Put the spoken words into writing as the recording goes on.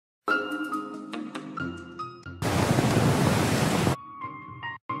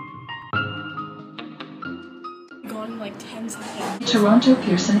on in like 10 seconds. Toronto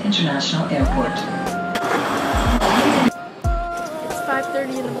Pearson International Airport. It's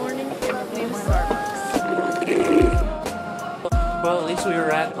 5:30 in the morning and I'm in Starbucks. Well, at least we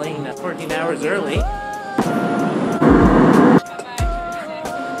were at playing 14 hours early.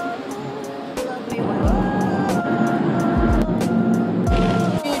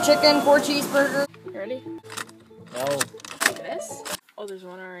 Chicken, 4 cheeseburgers. You ready? No. Like this? Oh, there's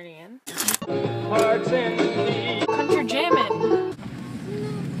one already in. Country jamming.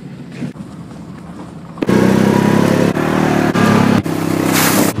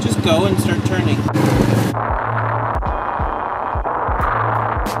 Just go and start turning.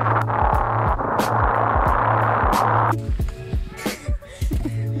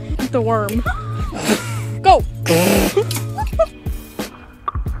 The worm. Go!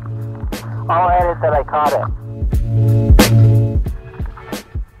 I'll edit that I caught it.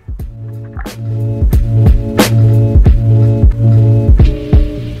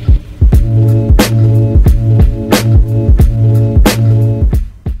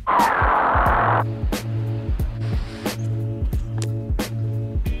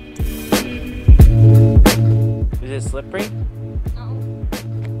 Is it slippery?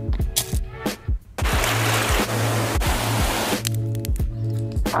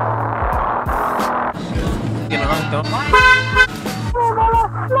 Get on, don't.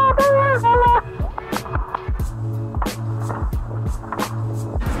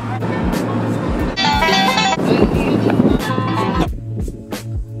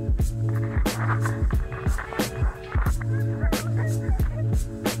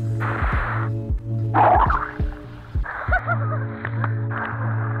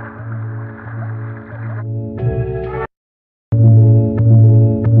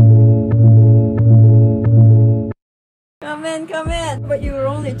 Come in. But you were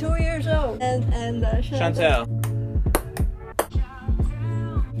only 2 years old. And Chantel.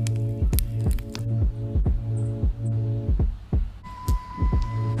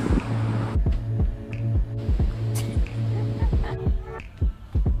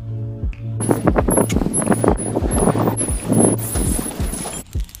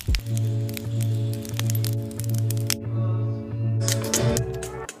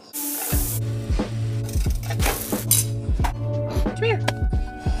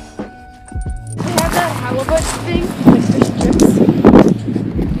 Halibut thing, like fish and chips.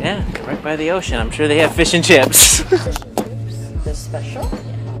 Yeah, right by the ocean. I'm sure they have fish and chips. Fish and chips. The special.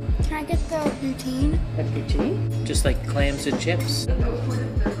 Can I get the poutine? The poutine. Just like clams and chips.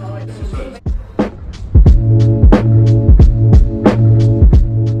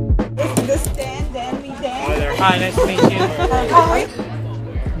 The stand, then we dance. Hi there. Hi, nice to meet you.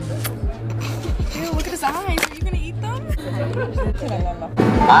 Ew, look at his eyes. Are you gonna eat them?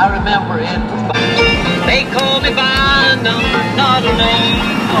 I remember it. They call me by number, not a name.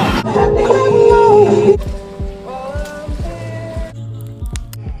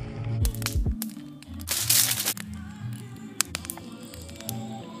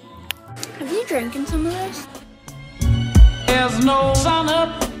 Have you drinking some of this? There's no sun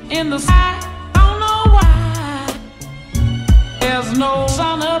up in the sky. I don't know why. There's no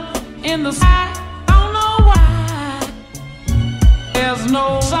sun up in the sky. I don't know why. There's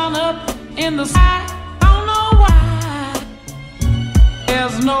no sun up in the sky. I don't know why.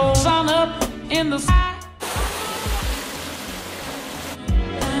 There's no sun up in the sky.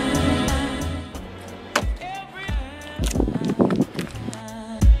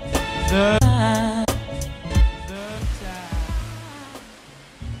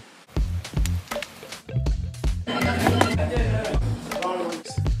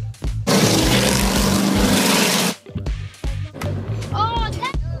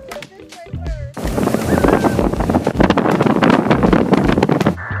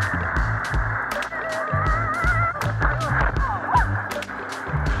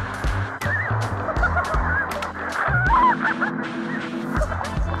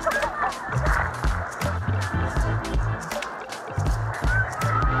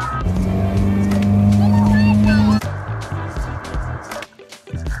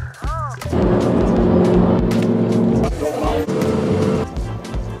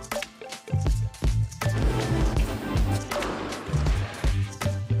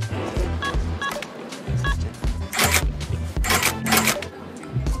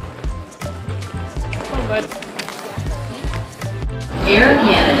 Air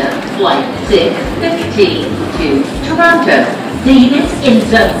Canada Flight 615 to Toronto. The units in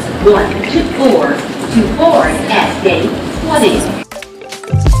zones 1 to 4 to board at gate 20.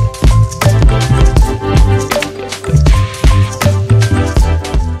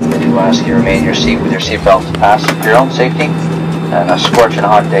 To last year, maintain your seat with your seatbelt fastened for your own safety. And a scorching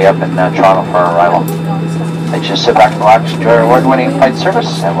hot day up in Toronto for our arrival. Let's just sit back and relax, enjoy our award-winning flight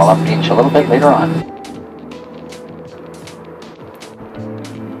service, and we'll update you a little bit later on.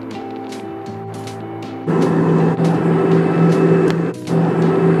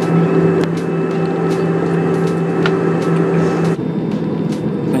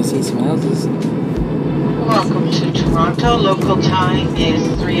 I see some houses. Welcome to Toronto. Local time is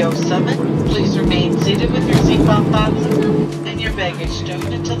 3:07. Please remain seated with your seatbelt fastened and your baggage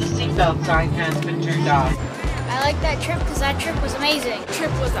stowed until the seatbelt sign has been turned off. I like that trip because that trip was amazing.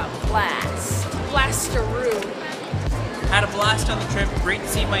 Trip was a blast. Blastaroo. Had a blast on the trip. Great to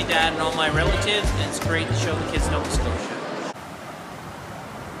see my dad and all my relatives, and it's great to show the kids Nova Scotia.